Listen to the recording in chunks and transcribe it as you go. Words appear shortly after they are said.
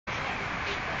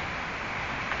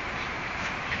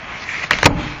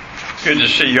Good to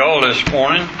see you all this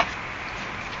morning.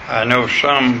 I know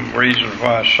some reasons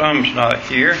why some's not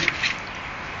here,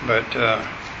 but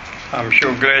I'm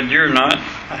sure glad you're not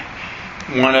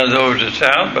one of those that's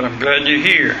out, but I'm glad you're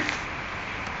here.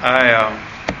 I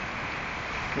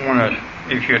want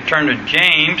to, if you turn to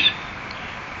James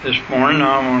this morning,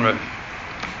 I want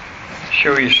to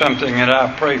show you something that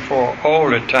I pray for all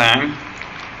the time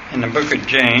in the book of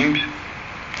James,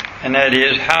 and that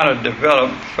is how to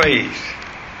develop faith.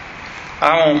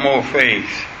 I want more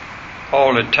faith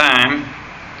all the time,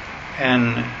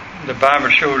 and the Bible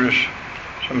shows us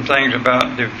some things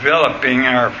about developing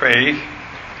our faith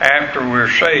after we're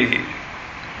saved.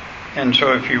 And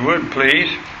so if you would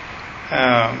please,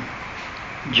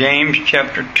 James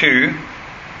chapter 2,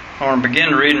 I want to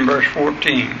begin reading verse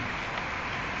 14.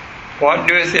 What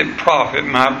doeth it profit,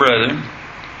 my brethren,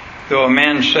 though a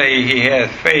man say he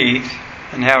hath faith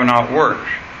and have not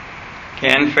works?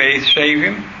 Can faith save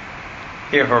him?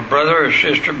 If a brother or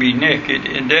sister be naked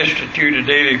and destitute of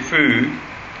daily food,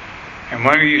 and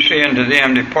one of you say unto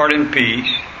them, Depart in peace,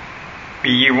 be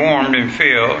ye warmed and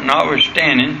filled,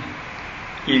 notwithstanding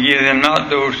ye give them not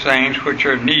those things which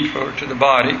are needful to the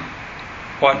body,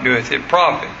 what doeth it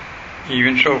profit?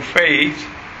 Even so faith,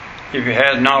 if it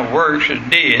has not works, is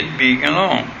dead, being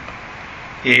alone.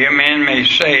 Yea, a man may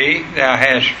say, Thou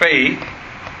hast faith,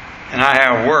 and I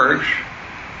have works.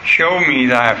 Show me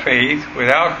thy faith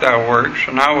without thy works,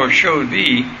 and I will show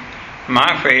thee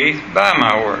my faith by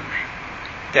my works.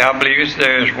 Thou believest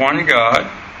there is one God,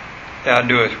 thou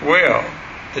doest well.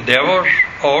 The devils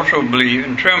also believe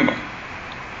and tremble.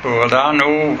 But wilt thou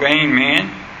know, O vain man,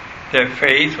 that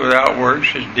faith without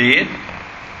works is dead?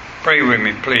 Pray with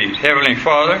me, please. Heavenly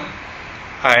Father,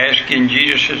 I ask in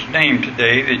Jesus' name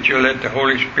today that you'll let the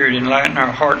Holy Spirit enlighten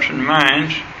our hearts and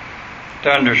minds to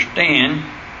understand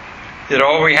that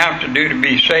all we have to do to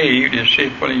be saved is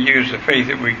simply use the faith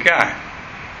that we got.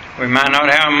 We might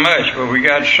not have much, but we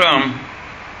got some.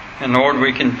 And Lord,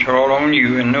 we can call on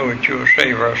you and know that you'll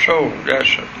save our soul. That's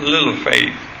a little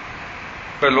faith.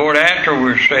 But Lord, after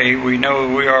we're saved, we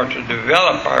know we are to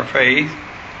develop our faith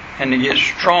and to get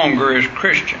stronger as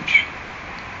Christians.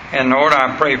 And Lord,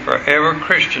 I pray for every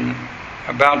Christian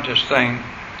about this thing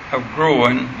of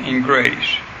growing in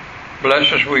grace.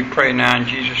 Bless us, we pray now in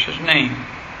Jesus' name.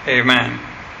 Amen.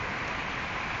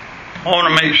 I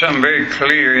want to make something very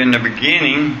clear in the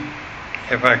beginning,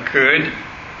 if I could,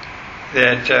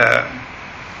 that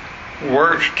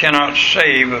works cannot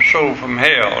save a soul from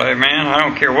hell. Amen. I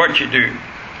don't care what you do.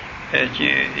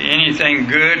 Anything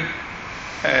good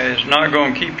is not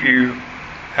going to keep you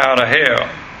out of hell,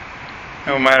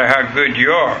 no matter how good you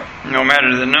are. No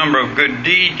matter the number of good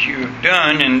deeds you've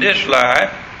done in this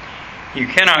life, you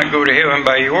cannot go to heaven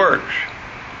by your works.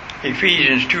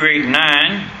 Ephesians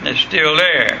 2:8-9 is still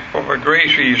there. For by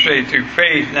grace are you saved through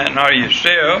faith, and that not of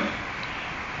yourself.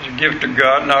 It's a gift of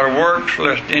God, not of works,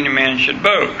 lest any man should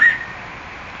boast.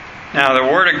 Now the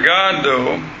Word of God,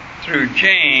 though, through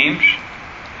James,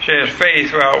 says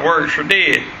faith without works are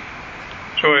dead.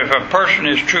 So if a person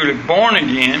is truly born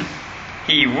again,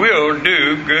 he will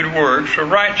do good works of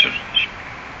righteousness.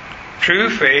 True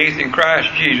faith in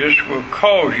Christ Jesus will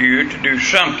cause you to do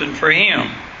something for Him.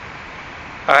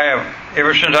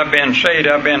 Ever since I've been saved,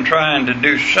 I've been trying to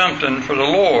do something for the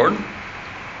Lord.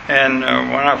 And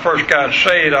when I first got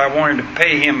saved, I wanted to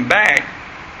pay Him back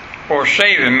for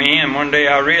saving me. And one day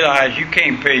I realized you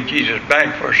can't pay Jesus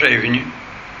back for saving you,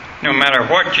 no matter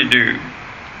what you do.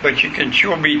 But you can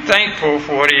sure be thankful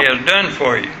for what He has done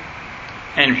for you.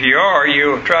 And if you are,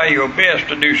 you'll try your best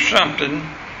to do something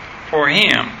for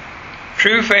Him.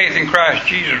 True faith in Christ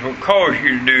Jesus will cause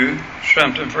you to do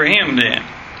something for Him then.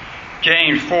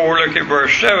 James 4, look at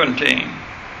verse 17.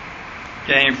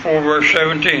 James 4, verse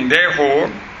 17.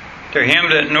 Therefore, to him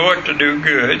that knoweth to do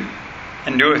good,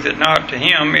 and doeth it not, to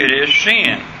him it is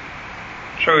sin.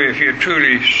 So if you're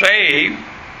truly saved,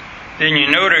 then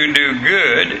you know to do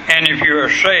good, and if you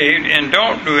are saved and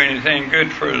don't do anything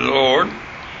good for the Lord,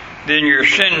 then you're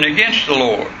sinning against the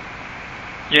Lord.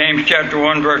 James chapter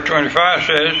 1, verse 25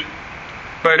 says,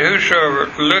 But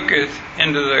whosoever looketh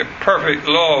into the perfect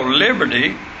law of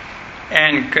liberty,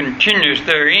 and continues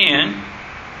therein,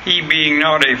 he being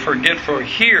not a forgetful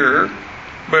hearer,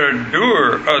 but a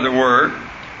doer of the word,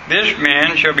 this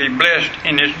man shall be blessed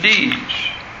in his deeds.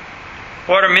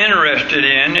 What I'm interested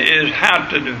in is how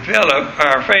to develop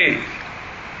our faith.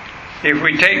 If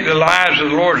we take the lives of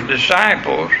the Lord's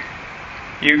disciples,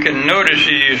 you can notice as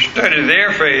you study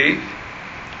their faith,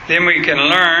 then we can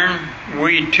learn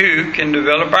we too can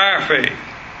develop our faith.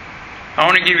 I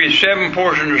want to give you 7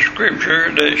 portions of Scripture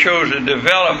that shows the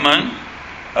development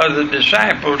of the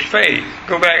disciples' faith.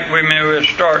 Go back with me, we'll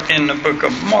start in the book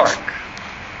of Mark.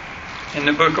 In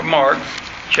the book of Mark,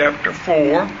 chapter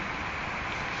 4,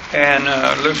 and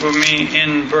look with me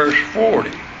in verse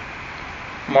 40.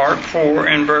 Mark 4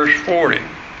 and verse 40.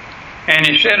 And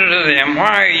he said unto them,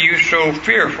 why are you so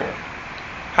fearful?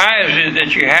 How is it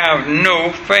that you have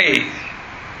no faith?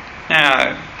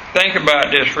 Now, think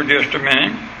about this for just a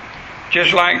minute.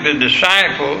 Just like the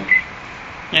disciples,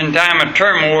 in time of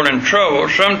turmoil and trouble,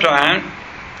 sometimes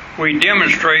we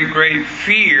demonstrate great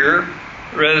fear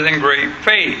rather than great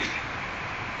faith.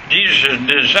 Jesus'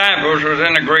 disciples was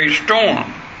in a great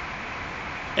storm,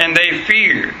 and they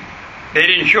feared. They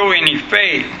didn't show any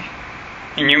faith.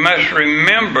 And you must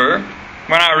remember,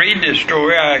 when I read this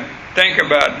story, I think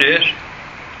about this,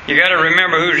 you got to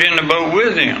remember who's in the boat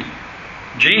with him.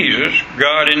 Jesus,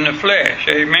 God in the flesh.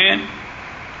 Amen?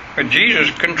 But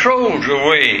Jesus controls the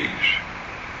waves.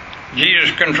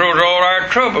 Jesus controls all our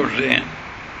troubles then.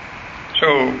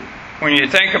 So, when you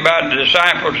think about the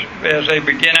disciples as they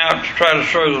begin out to try to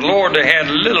serve the Lord, they had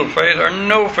little faith or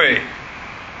no faith.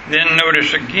 Then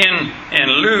notice again in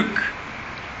Luke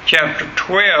chapter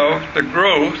 12, the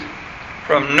growth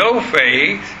from no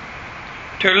faith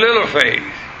to little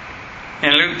faith.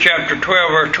 In Luke chapter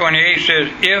 12, verse 28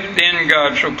 says, if then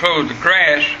God so clothe the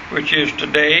grass, which is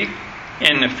today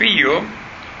in the field,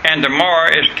 and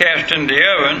tomorrow is cast in the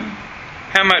oven,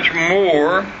 how much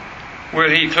more will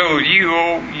he clothe you,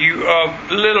 O you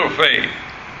of little faith?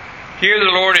 Here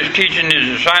the Lord is teaching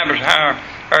his disciples how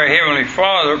our Heavenly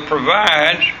Father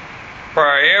provides for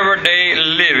our everyday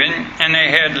living, and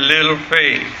they had little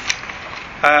faith.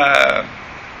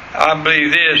 I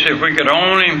believe this, if we could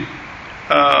only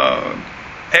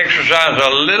exercise a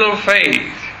little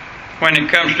faith when it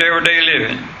comes to everyday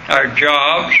living, our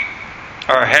jobs,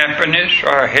 our happiness,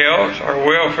 our health, our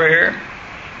welfare,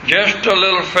 just a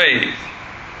little faith,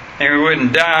 and we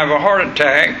wouldn't die of a heart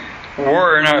attack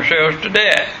worrying ourselves to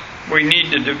death. We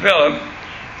need to develop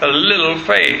a little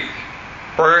faith.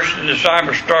 First, the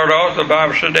disciples start off, the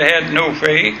Bible said they had no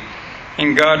faith,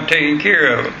 and God taking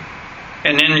care of them.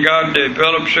 And then God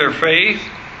develops their faith,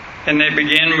 and they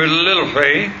begin with little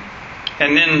faith.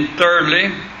 And then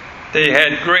thirdly, they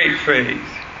had great faith.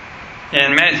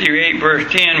 In Matthew 8,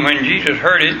 verse 10, when Jesus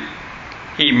heard it,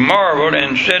 he marveled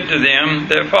and said to them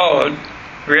that followed,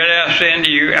 verily I say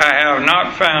unto you, I have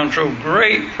not found so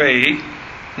great faith,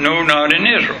 no, not in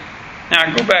Israel.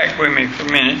 Now go back with me for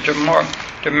a minute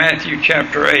to Matthew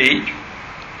chapter 8.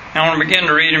 I want to begin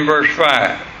to read in verse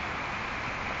 5.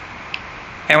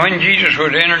 And when Jesus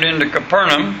was entered into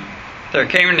Capernaum, there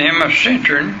came to him a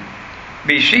centurion,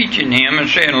 beseeching him and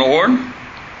saying, Lord,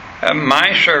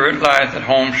 my servant lieth at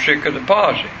home sick of the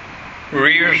palsy,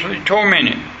 grievously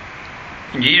tormented.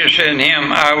 And Jesus said to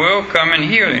him, I will come and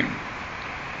heal him.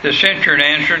 The centurion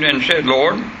answered and said,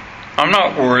 Lord, I'm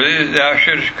not worthy that thou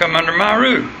shouldest come under my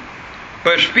roof,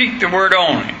 but speak the word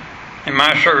only, and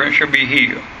my servant shall be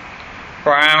healed.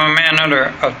 For I am a man under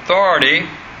authority,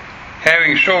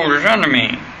 having soldiers under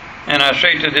me. And I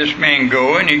say to this man,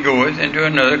 go, and he goeth, and to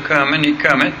another, come, and he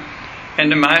cometh,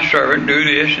 and to my servant, do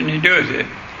this, and he doeth it.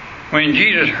 When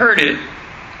Jesus heard it,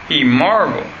 he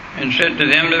marveled, and said to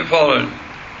them that followed,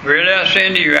 verily I say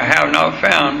unto you, I have not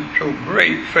found so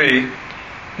great faith,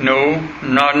 no,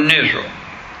 not in Israel.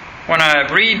 When I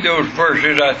read those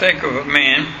verses, I think of a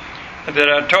man that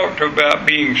I talked to about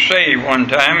being saved one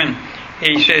time, and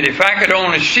he said, if I could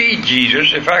only see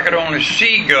Jesus, if I could only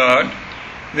see God,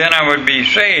 then I would be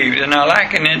saved. And I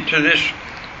liken it to this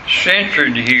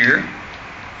century here,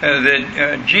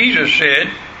 that Jesus said,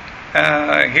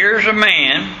 here's a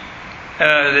man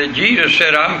that Jesus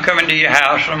said, I'm coming to your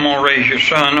house, I'm going to raise your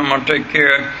son, I'm going to take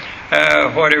care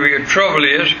of whatever your trouble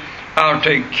is, I'll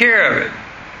take care of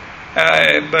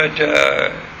it. But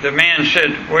the man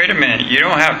said, wait a minute, you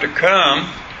don't have to come,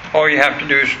 all you have to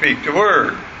do is speak the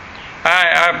word.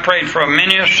 I prayed for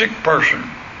many a sick person,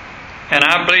 and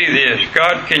I believe this,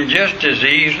 God can just as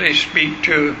easily speak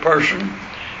to a person,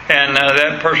 and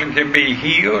that person can be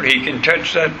healed. He can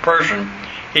touch that person.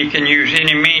 He can use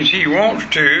any means he wants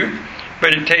to,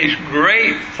 but it takes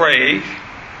great faith,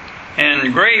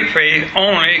 and great faith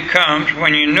only comes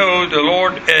when you know the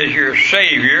Lord as your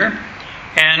Savior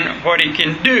and what he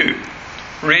can do.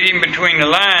 Reading between the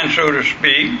lines, so to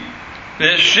speak,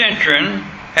 this centurion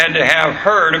had to have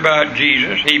heard about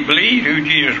Jesus. He believed who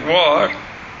Jesus was,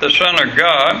 the Son of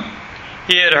God.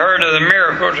 He had heard of the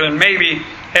miracles and maybe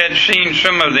had seen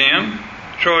some of them,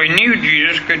 so he knew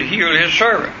Jesus could heal his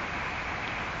servant.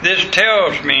 This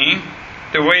tells me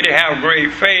the way to have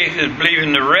great faith is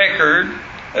believing the record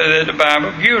that the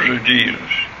Bible gives of Jesus.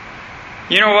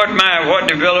 You know what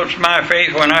develops my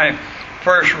faith when I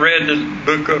first read the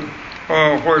book of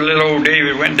where little old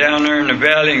David went down there in the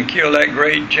valley and killed that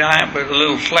great giant with a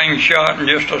little slingshot and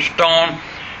just a stone,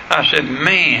 I said,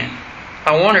 man,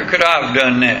 I wonder could I have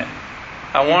done that?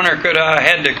 I wonder could I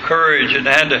have had the courage and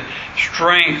had the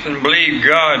strength and believe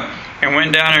God and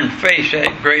went down there and faced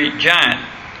that great giant.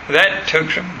 That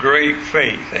took some great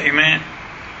faith, amen?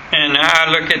 And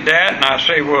I look at that and I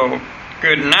say, well,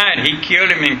 good night. He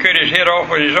killed him and cut his head off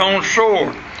with his own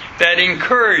sword. That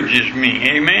encourages me,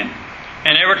 amen?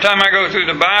 And every time I go through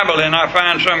the Bible and I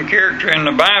find some character in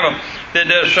the Bible that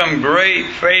does some great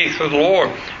faith with the Lord.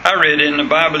 I read in the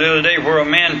Bible the other day where a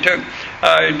man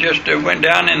went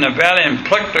down in the valley and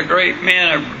plucked a great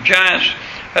man, a giant's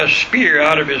spear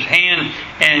out of his hand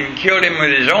and killed him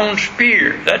with his own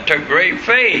spear. That took great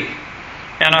faith.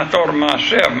 And I thought to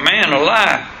myself, man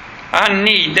alive, I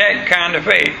need that kind of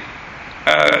faith.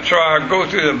 So I go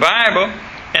through the Bible,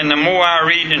 and the more I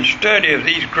read and study of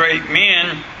these great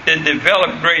men that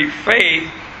develop great faith,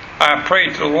 I pray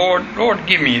to the Lord, Lord,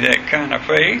 give me that kind of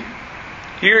faith.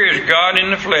 Here is God in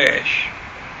the flesh.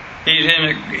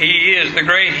 He is the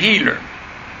great healer.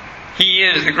 He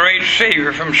is the great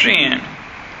Savior from sin.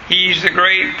 He's the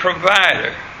great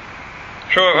provider.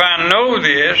 So if I know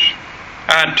this,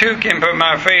 I too can put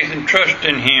my faith and trust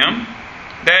in Him.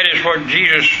 That is what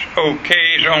Jesus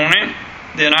okays on it.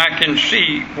 Then I can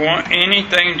see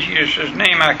anything in Jesus'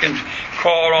 name, I can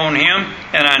call on Him,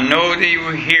 and I know that He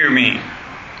will hear me.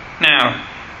 Now,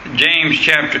 James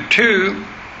chapter 2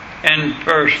 and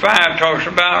verse 5 talks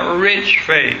about rich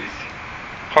faith.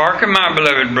 Hearken, my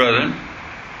beloved brethren,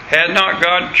 had not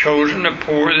God chosen the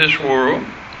poor of this world,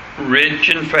 rich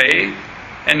in faith,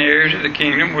 and heirs of the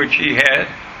kingdom which He had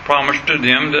promised to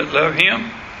them that love Him?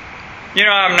 You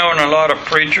know, I've known a lot of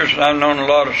preachers, and I've known a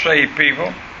lot of saved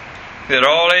people that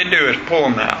all they do is pour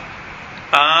mouth.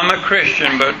 I'm a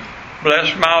Christian, but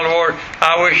bless my Lord,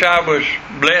 I wish I was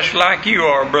blessed like you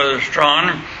are, Brother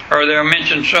Strong. Or they'll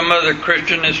mention some other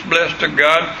Christian that's blessed of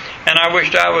God, and I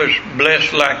wished I was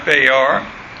blessed like they are.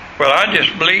 Well, I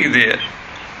just believe this.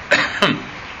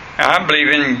 I believe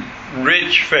in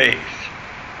rich faith.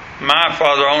 My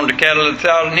father owned the cattle of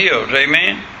 1,000 hills,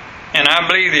 amen? And I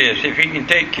believe this, if He can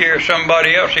take care of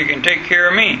somebody else, He can take care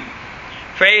of me.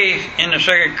 Faith in the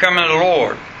second coming of the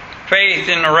Lord. Faith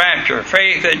in the rapture.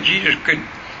 Faith that Jesus could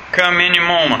come any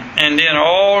moment. And then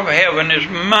all of heaven is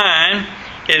mine,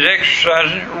 is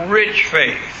exercising rich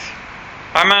faith.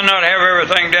 I might not have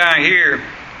everything down here,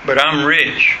 but I'm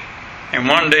rich. And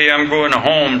one day I'm going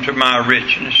home to my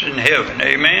richness in heaven.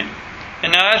 Amen?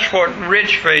 And now that's what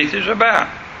rich faith is about.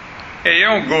 You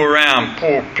don't go around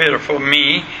poor, pitiful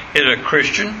me as a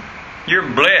Christian. You're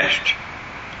blessed.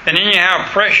 And then you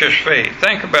have precious faith.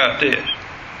 Think about this.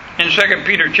 In 2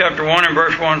 Peter chapter 1 and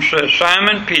verse 1 says,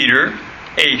 Simon Peter,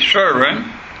 a servant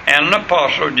and an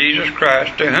apostle of Jesus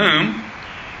Christ, to whom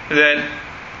that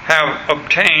have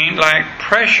obtained like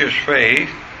precious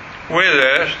faith with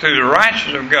us through the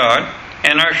righteousness of God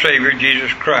and our Savior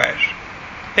Jesus Christ.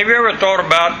 Have you ever thought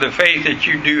about the faith that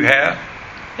you do have?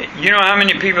 You know how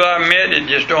many people I've met that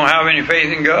just don't have any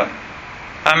faith in God?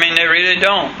 I mean, they really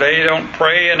don't. They don't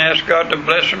pray and ask God to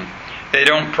bless them. They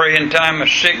don't pray in time of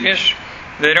sickness.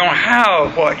 They don't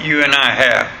have what you and I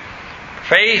have.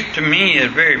 Faith to me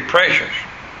is very precious.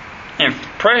 And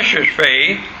precious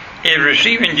faith is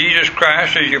receiving Jesus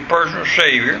Christ as your personal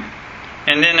Savior.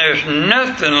 And then there's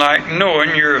nothing like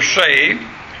knowing you're saved,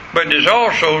 but there's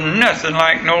also nothing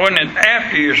like knowing that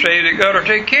after you're saved that God will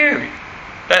take care of you.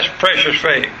 That's precious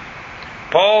faith.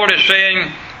 Paul is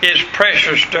saying it's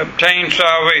precious to obtain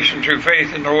salvation through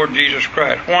faith in the Lord Jesus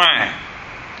Christ. Why?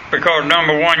 Because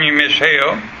number one, you miss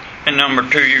hell, and number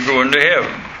two, you go into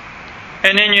heaven.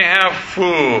 And then you have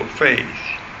full faith.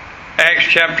 Acts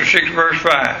chapter 6 verse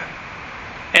 5.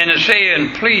 And the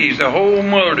saying pleased the whole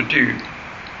multitude,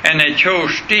 and they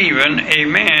chose Stephen, a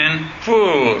man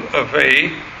full of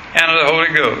faith and of the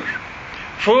Holy Ghost.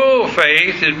 Full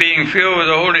faith is being filled with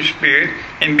the Holy Spirit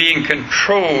and being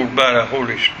controlled by the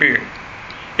Holy Spirit.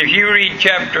 If you read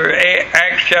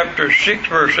Acts chapter 6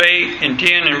 verse 8 and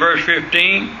 10 and verse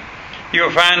 15,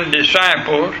 you'll find the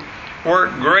disciples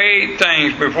work great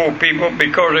things before people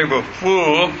because they were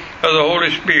full of the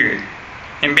Holy Spirit.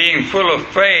 And being full of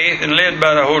faith and led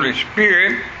by the Holy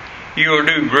Spirit, you'll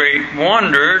do great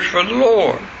wonders for the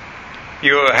Lord.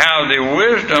 You'll have the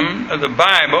wisdom of the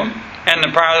Bible and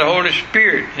the power of the Holy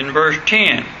Spirit in verse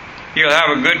 10. You'll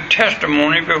have a good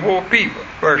testimony before people.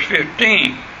 Verse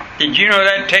 15. Did you know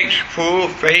that takes full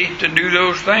faith to do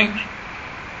those things?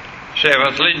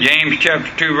 Seventhly, James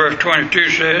chapter 2 verse 22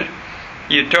 says,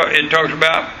 it talks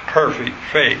about perfect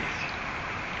faith.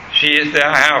 Seest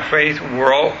thou how faith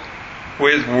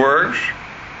with works,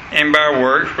 and by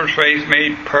works was faith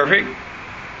made perfect.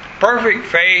 Perfect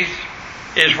faith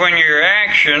is when your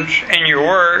actions and your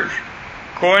words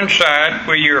coincide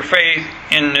with your faith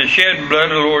in the shed blood of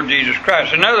the Lord Jesus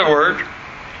Christ. In other words,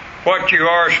 what you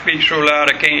are speaks so loud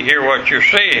I can't hear what you're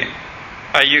saying.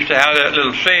 I used to have that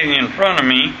little saying in front of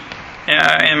me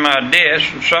in my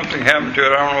desk, and something happened to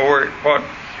it. I don't know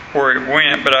where it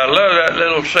went, but I love that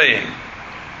little saying.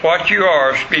 What you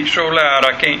are speaks so loud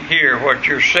I can't hear what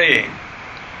you're saying.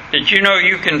 Did you know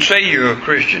you can say you're a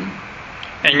Christian,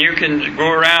 and you can go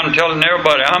around telling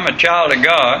everybody, I'm a child of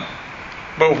God,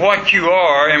 but what you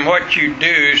are and what you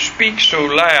do speaks so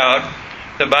loud,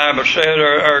 the Bible said,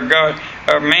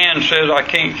 or man says, I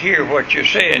can't hear what you're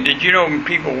saying. Did you know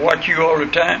people watch you all the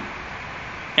time?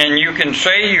 And you can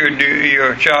say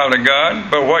you're a child of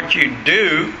God, but what you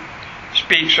do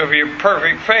speaks of your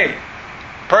perfect faith.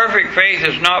 Perfect faith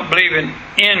is not believing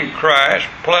in Christ,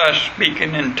 plus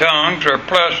speaking in tongues, or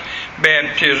plus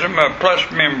baptism, or plus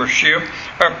membership,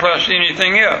 or plus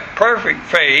anything else. Perfect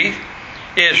faith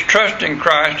is trusting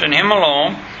Christ and Him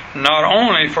alone, not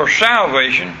only for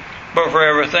salvation, but for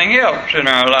everything else in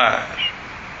our lives.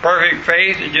 Perfect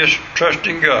faith is just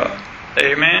trusting God.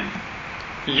 Amen?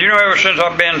 You know, ever since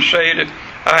I've been saved,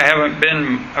 I haven't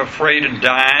been afraid of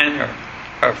dying or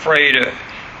afraid of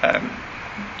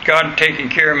God taking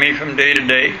care of me from day to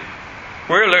day.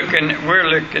 We're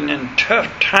looking in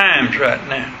tough times right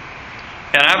now.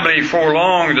 And I believe for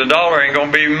long the dollar ain't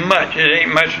going to be much. It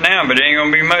ain't much now, but it ain't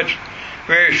going to be much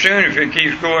very soon if it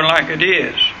keeps going like it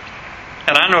is.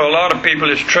 And I know a lot of people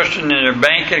is trusting in their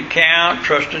bank account,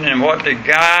 trusting in what they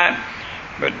got.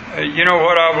 But you know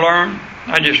what I've learned?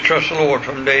 I just trust the Lord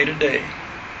from day to day.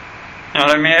 Now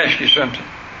let me ask you something.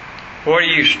 Where do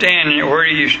you stand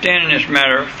in this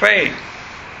matter of faith?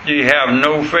 Do you have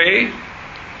no faith?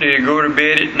 Do you go to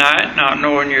bed at night not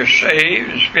knowing you're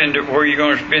saved and spend it where you're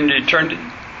going to spend eternity?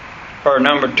 Or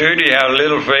number two, do you have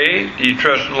little faith? Do you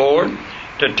trust the Lord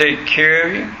to take care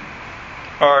of you?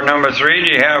 Or number three,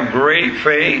 do you have great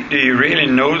faith? Do you really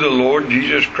know the Lord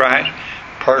Jesus Christ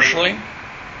personally?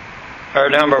 Or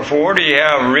number four, do you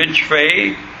have rich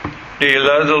faith? Do you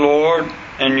love the Lord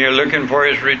and you're looking for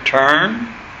His return?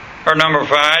 Or number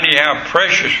five, do you have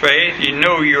precious faith? You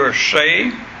know you're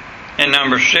saved. And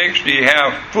number six, do you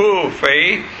have full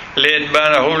faith led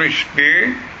by the Holy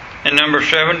Spirit? And number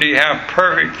seven, do you have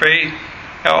perfect faith?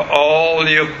 All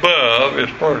the above is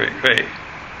perfect faith.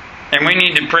 And we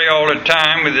need to pray all the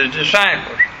time with the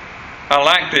disciples. I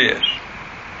like this.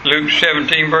 Luke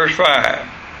 17 verse 5.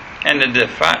 And the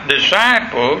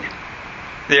disciples,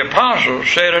 the apostles,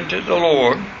 said unto the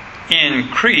Lord,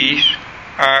 increase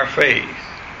our faith.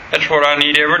 That's what I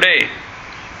need every day.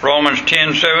 Romans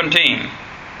 10:17.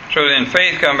 So then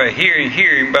faith comes by hearing,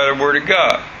 hearing by the Word of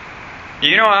God. Do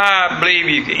you know how I believe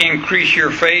you can increase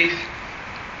your faith?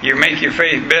 You make your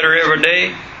faith better every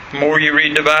day. The more you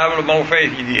read the Bible, the more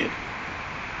faith you get.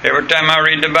 Every time I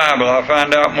read the Bible, I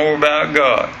find out more about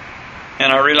God.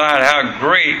 And I realize how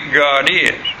great God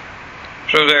is.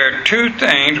 So there are two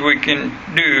things we can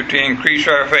do to increase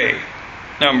our faith.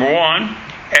 Number one,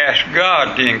 ask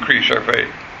God to increase our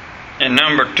faith. And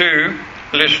number two,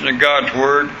 listen to God's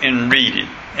Word and read it.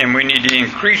 And we need to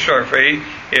increase our faith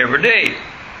every day.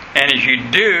 And as you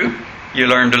do, you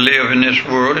learn to live in this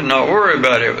world and not worry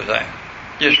about everything.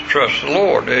 Just trust the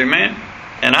Lord. Amen?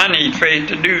 And I need faith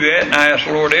to do that. And I ask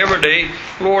the Lord every day,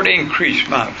 Lord, increase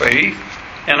my faith.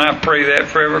 And I pray that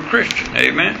for every Christian.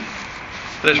 Amen?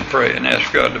 Let's pray and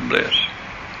ask God to bless.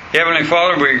 Heavenly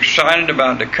Father, we're excited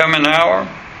about the coming hour.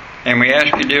 And we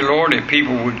ask you, dear Lord, if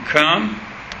people would come.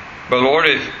 But Lord,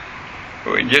 if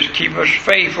we just keep us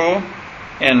faithful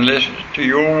and listen to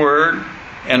your word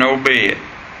and obey it.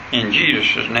 In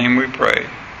Jesus' name we pray.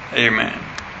 Amen.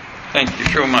 Thank you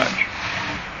so much.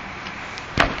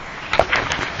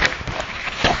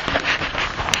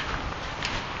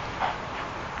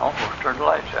 Almost turned the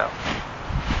lights out.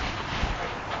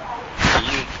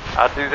 I do that.